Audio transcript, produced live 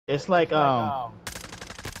It's like Modern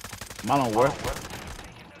Warfare.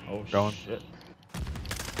 Oh Going. shit.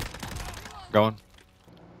 Going.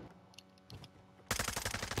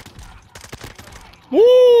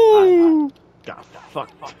 Woo! Got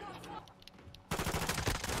fucked.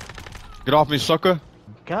 Get off me, sucker.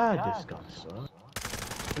 God, this gun sucks.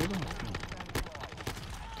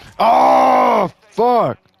 Oh,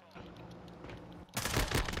 fuck.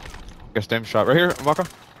 Got stem shot right here, Waka.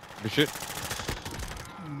 Good shit.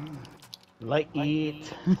 Like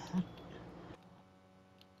it.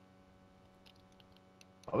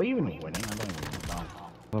 Are we even winning? I don't even know. How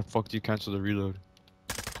the fuck do you cancel the reload?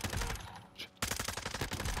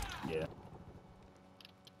 Yeah.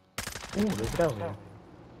 Ooh, there's a guy over there.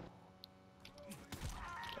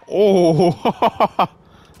 Oh!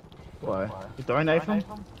 What? You throwing knife him?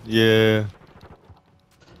 Yeah.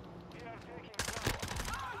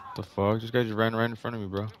 The fuck? This guy just ran right in front of me,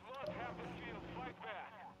 bro.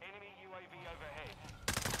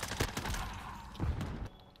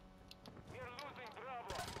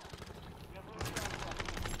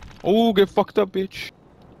 Oh, get fucked up, bitch.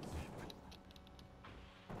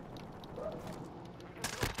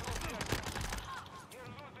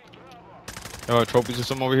 Oh, trophies or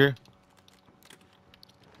something over here?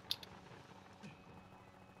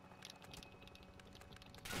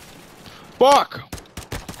 Fuck!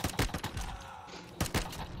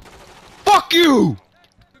 Fuck you!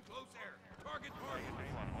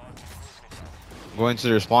 Go into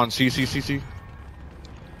their spawn. C.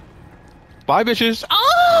 Bye, bitches. Ah!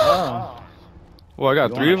 Oh. Well, I got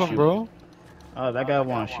You 3 of wanna them, shoot? bro. Oh, that guy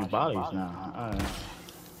wants to shoot bodies now. Alright.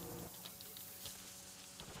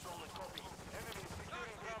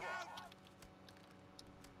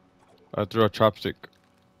 I threw a chopstick.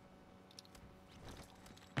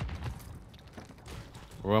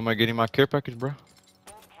 Where am I getting my care package, bro?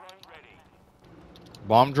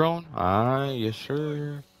 Bomb drone? Aye, yes,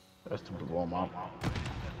 sir. That's to blow him up.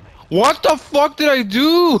 What the fuck did I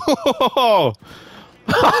do?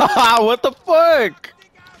 What the fuck?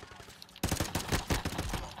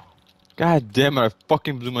 God damn it, I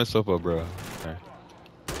fucking blew myself up, bro. Okay.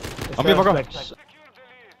 I'm here, fuck off.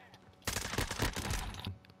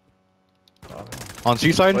 On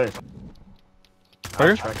C side? Wait.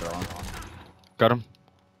 Where? Got him.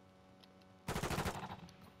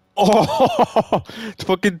 Oh, the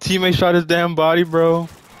fucking teammate shot his damn body, bro.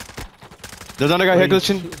 There's another guy head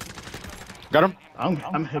glitching. Got him.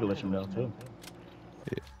 I'm head glitching though too.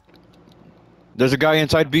 There's a guy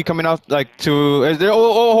inside B coming out like to. Is there?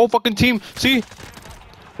 Oh, whole fucking team. See?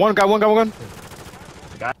 One guy.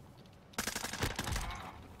 Guy.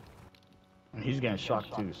 He's getting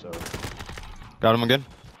shocked too, so. Got him again.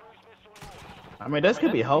 I mean, this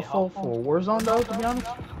could be helpful for Warzone though, to be honest.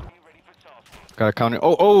 Got a counter.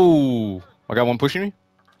 Oh! I got one pushing me.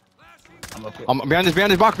 I'm behind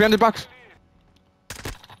this box.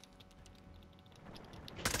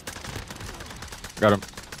 Got him.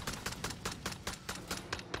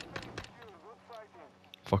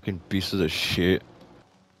 Fucking pieces of shit.